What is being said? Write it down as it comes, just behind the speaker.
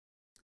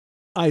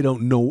I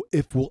don't know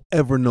if we'll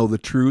ever know the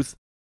truth.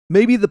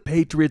 Maybe the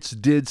Patriots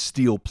did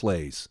steal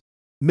plays.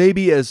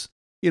 Maybe, as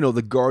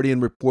the Guardian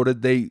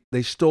reported, they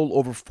stole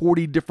over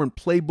 40 different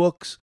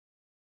playbooks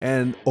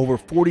and over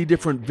 40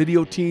 different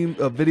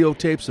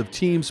videotapes of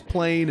teams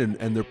playing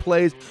and their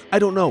plays. I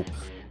don't know.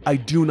 I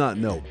do not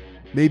know.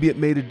 Maybe it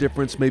made a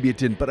difference, maybe it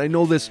didn't. But I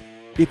know this: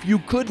 if you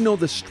could know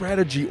the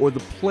strategy or the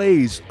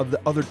plays of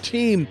the other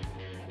team,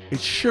 it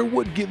sure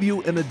would give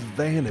you an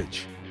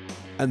advantage.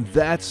 And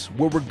that's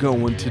where we're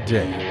going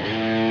today.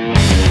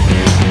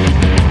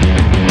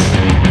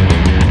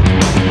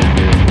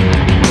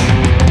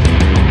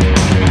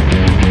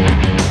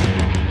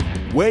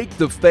 Wake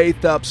the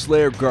faith up,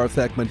 Slayer, Garth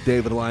Ekman,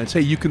 David Alliance. Hey,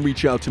 you can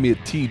reach out to me at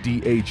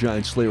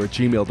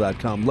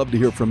tdagiantslayer@gmail.com. Love to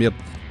hear from you.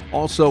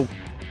 Also,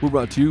 we're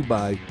brought to you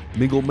by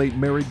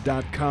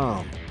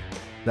minglematemarried.com.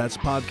 That's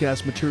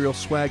podcast material,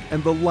 swag,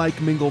 and the like.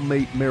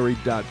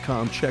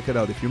 minglematemarried.com. Check it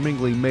out if you're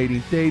mingling,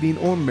 mating, dating,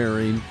 or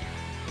marrying.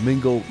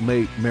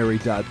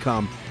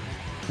 minglematemarried.com.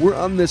 We're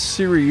on this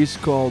series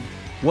called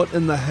What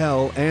in the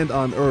Hell and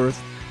on Earth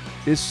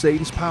is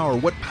Satan's Power?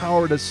 What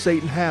power does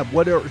Satan have?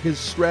 What are his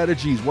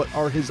strategies? What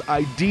are his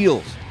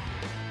ideals?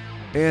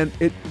 And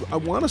I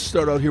want to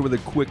start out here with a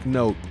quick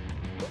note.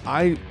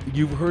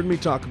 You've heard me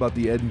talk about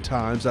the end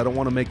times. I don't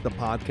want to make the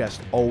podcast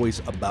always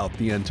about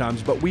the end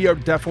times, but we are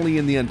definitely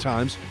in the end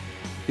times.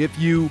 If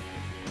you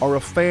are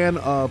a fan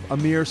of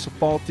Amir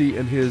Safalti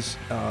and his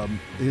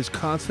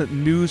constant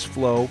news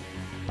flow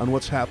on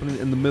what's happening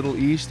in the Middle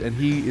East, and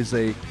he is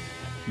a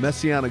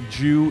Messianic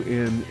Jew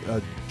in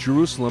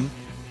Jerusalem,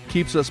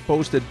 keeps us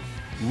posted.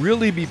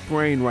 Really be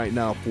praying right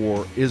now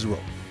for Israel.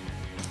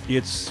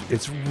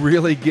 It's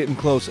really getting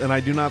close, and I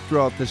do not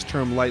throw out this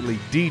term lightly,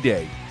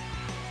 D-Day,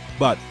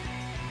 but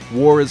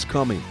war is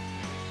coming.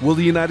 Will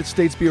the United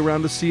States be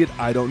around to see it?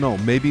 I don't know.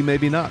 Maybe,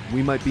 maybe not.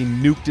 We might be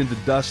nuked into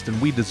dust,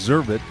 and we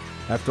deserve it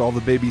after all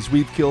the babies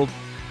we've killed.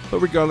 But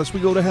regardless, we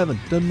go to heaven.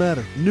 Doesn't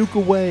matter. Nuke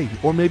away.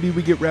 Or maybe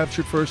we get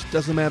raptured first.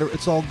 Doesn't matter.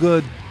 It's all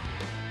good.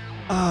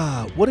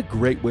 What a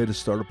great way to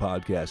start a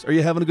podcast. Are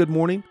you having a good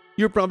morning?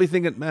 You're probably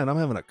thinking, man, I'm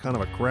having a kind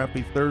of a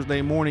crappy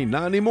Thursday morning.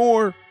 Not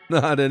anymore.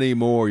 Not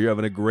anymore. You're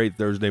having a great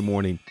Thursday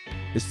morning.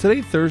 Is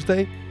today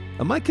Thursday?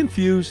 Am I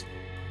confused?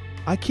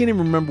 I can't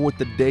even remember what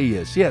the day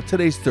is. Yeah,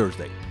 today's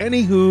Thursday.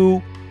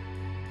 Anywho,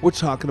 we're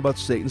talking about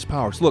Satan's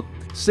powers. Look,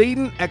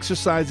 Satan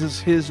exercises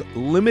his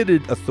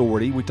limited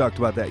authority, we talked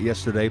about that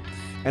yesterday,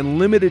 and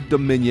limited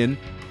dominion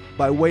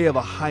by way of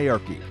a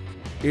hierarchy.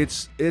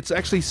 It's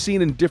actually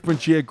seen in different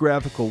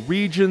geographical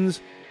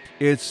regions.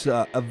 It's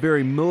a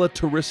very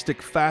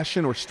militaristic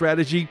fashion or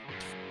strategy.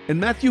 In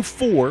Matthew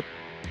 4,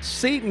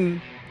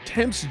 Satan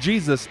tempts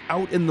Jesus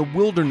out in the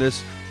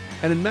wilderness,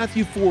 and in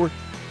Matthew 4,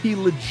 he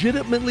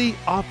legitimately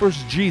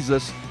offers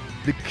Jesus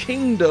the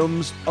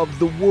kingdoms of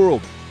the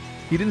world.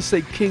 He didn't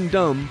say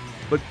kingdom,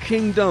 but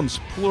kingdoms,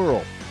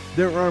 plural.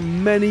 There are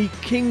many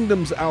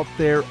kingdoms out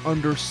there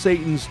under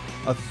Satan's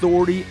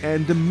authority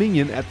and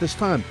dominion at this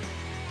time.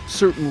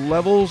 Certain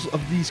levels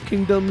of these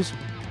kingdoms,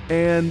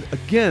 and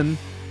again,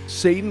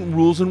 Satan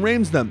rules and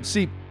reigns them.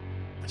 See,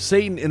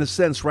 Satan, in a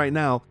sense, right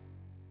now,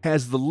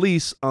 has the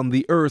lease on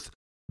the earth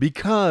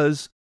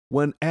because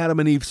when Adam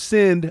and Eve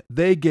sinned,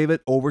 they gave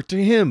it over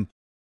to him.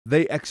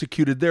 They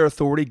executed their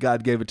authority.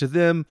 God gave it to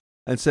them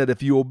and said,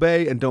 if you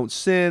obey and don't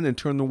sin and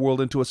turn the world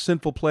into a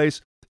sinful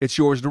place, it's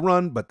yours to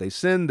run. But they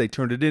sinned. They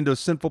turned it into a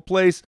sinful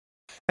place.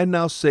 And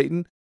now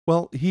Satan,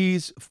 well,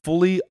 he's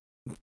fully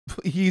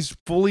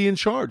in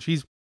charge.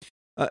 He's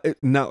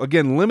now,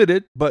 again,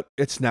 limited, but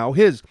it's now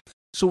his.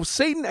 So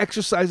Satan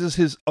exercises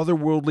his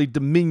otherworldly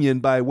dominion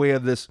by way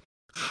of this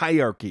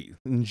hierarchy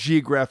in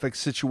geographic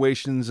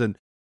situations. And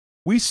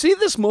we see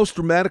this most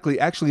dramatically,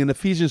 actually, in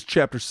Ephesians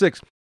chapter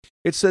 6.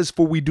 It says,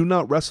 for we do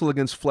not wrestle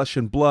against flesh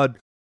and blood,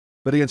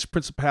 but against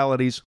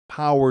principalities,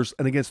 powers,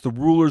 and against the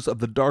rulers of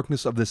the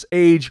darkness of this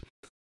age,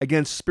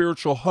 against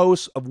spiritual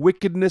hosts of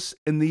wickedness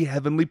in the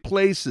heavenly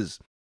places.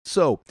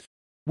 So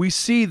we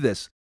see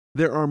this.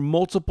 There are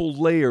multiple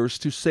layers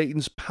to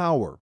Satan's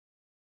power.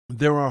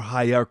 There are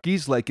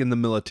hierarchies, like in the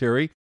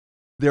military.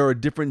 There are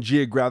different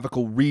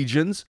geographical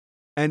regions,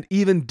 and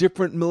even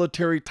different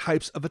military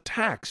types of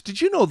attacks.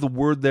 Did you know the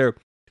word there,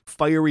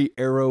 fiery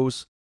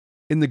arrows,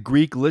 in the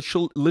Greek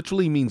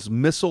literally means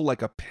missile,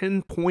 like a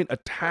pinpoint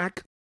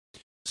attack?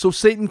 So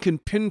Satan can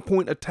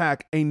pinpoint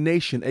attack a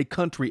nation, a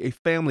country, a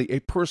family, a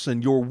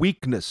person, your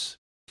weakness.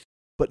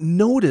 But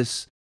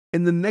notice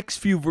in the next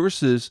few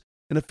verses,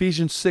 in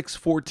Ephesians 6,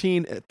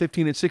 14,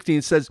 15, and 16,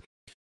 it says,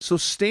 so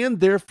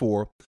stand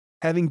therefore,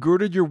 having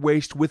girded your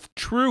waist with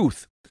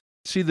truth.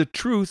 See, the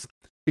truth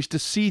is to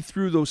see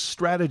through those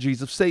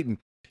strategies of Satan.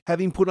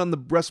 Having put on the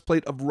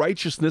breastplate of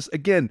righteousness,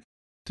 again,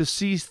 to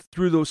see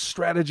through those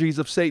strategies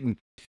of Satan.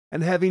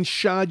 And having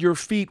shod your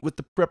feet with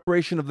the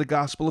preparation of the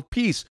gospel of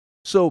peace.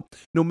 So,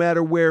 no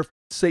matter where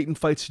Satan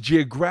fights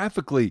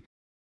geographically,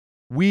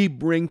 we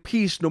bring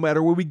peace no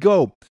matter where we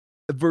go.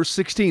 Verse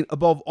 16,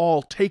 above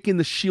all, taking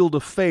the shield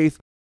of faith,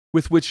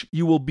 with which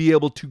you will be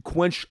able to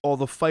quench all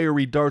the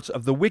fiery darts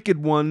of the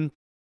wicked one.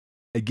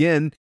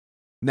 Again,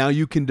 now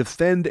you can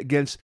defend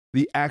against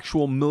the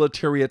actual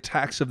military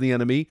attacks of the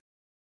enemy,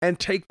 and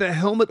take the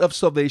helmet of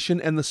salvation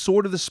and the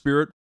sword of the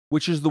Spirit,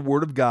 which is the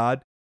Word of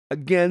God.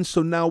 Again,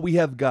 so now we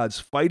have God's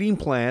fighting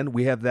plan,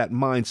 we have that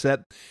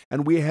mindset,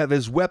 and we have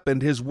His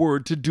weapon, His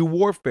Word, to do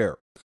warfare.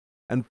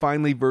 And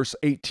finally, verse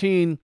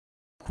 18,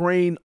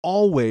 praying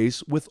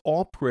always with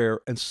all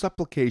prayer and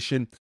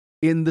supplication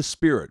in the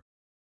Spirit,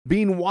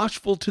 being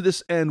watchful to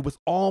this end with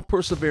all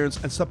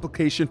perseverance and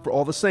supplication for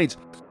all the saints.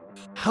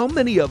 How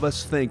many of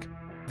us think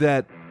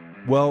that,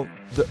 well,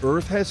 the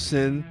earth has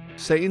sinned,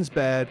 Satan's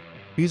bad,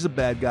 he's a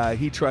bad guy,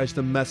 he tries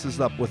to mess us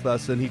up with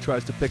us, and he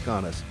tries to pick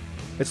on us.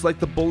 It's like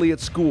the bully at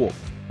school.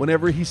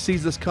 Whenever he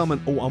sees us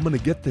coming, oh, I'm going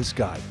to get this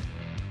guy.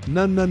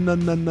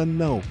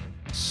 No.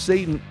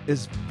 Satan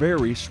is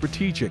very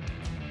strategic.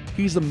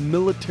 He's a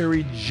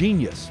military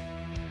genius.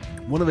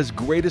 One of his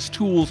greatest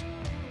tools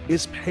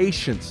is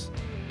patience.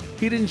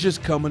 He didn't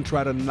just come and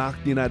try to knock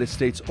the United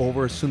States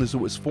over as soon as it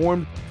was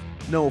formed.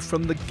 No,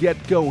 from the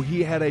get-go,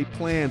 he had a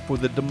plan for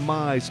the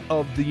demise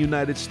of the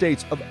United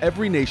States, of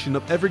every nation,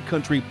 of every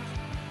country,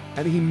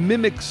 and he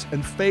mimics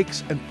and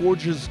fakes and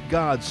forges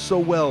God so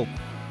well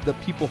that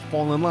people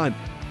fall in line.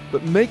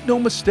 But make no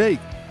mistake,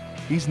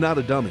 he's not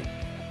a dummy.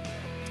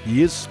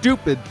 He is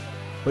stupid,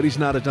 but he's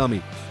not a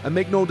dummy. And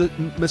make no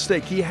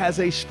mistake, he has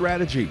a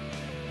strategy.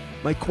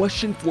 My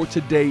question for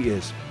today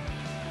is,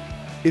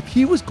 if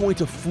he was going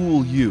to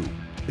fool you,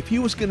 if he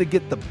was going to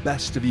get the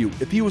best of you,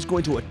 if he was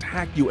going to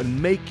attack you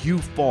and make you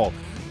fall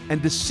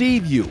and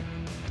deceive you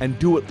and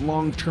do it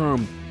long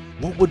term,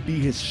 what would be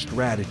his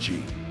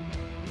strategy?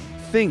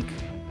 Think,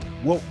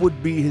 what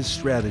would be his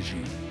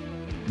strategy?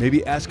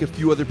 Maybe ask a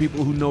few other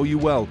people who know you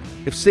well.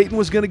 If Satan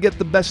was going to get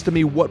the best of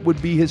me, what would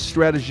be his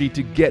strategy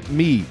to get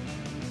me?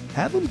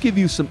 Have him give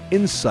you some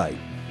insight.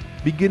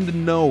 Begin to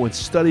know and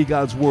study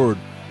God's Word.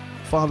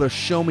 Father,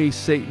 show me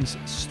Satan's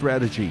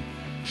strategy.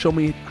 Show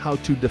me how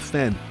to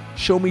defend.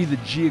 Show me the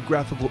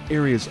geographical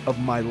areas of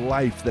my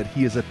life that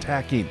he is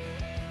attacking.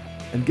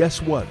 And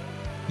guess what?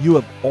 You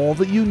have all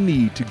that you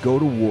need to go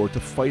to war, to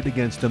fight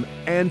against him,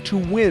 and to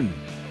win.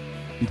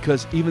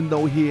 Because even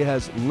though he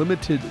has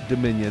limited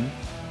dominion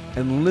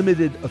and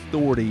limited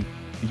authority,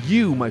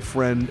 you, my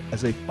friend,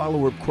 as a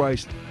follower of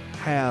Christ,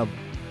 have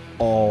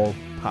all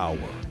power.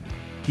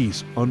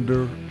 He's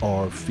under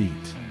our feet.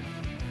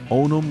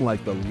 Own him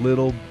like the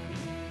little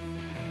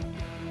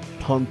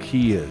punk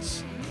he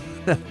is.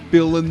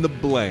 Fill in the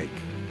blank.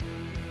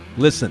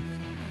 Listen,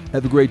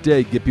 have a great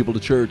day. Get people to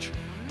church.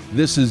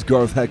 This is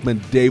Garth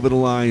Heckman, David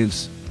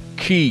Alliance.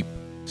 Keep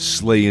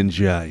slaying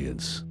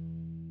giants.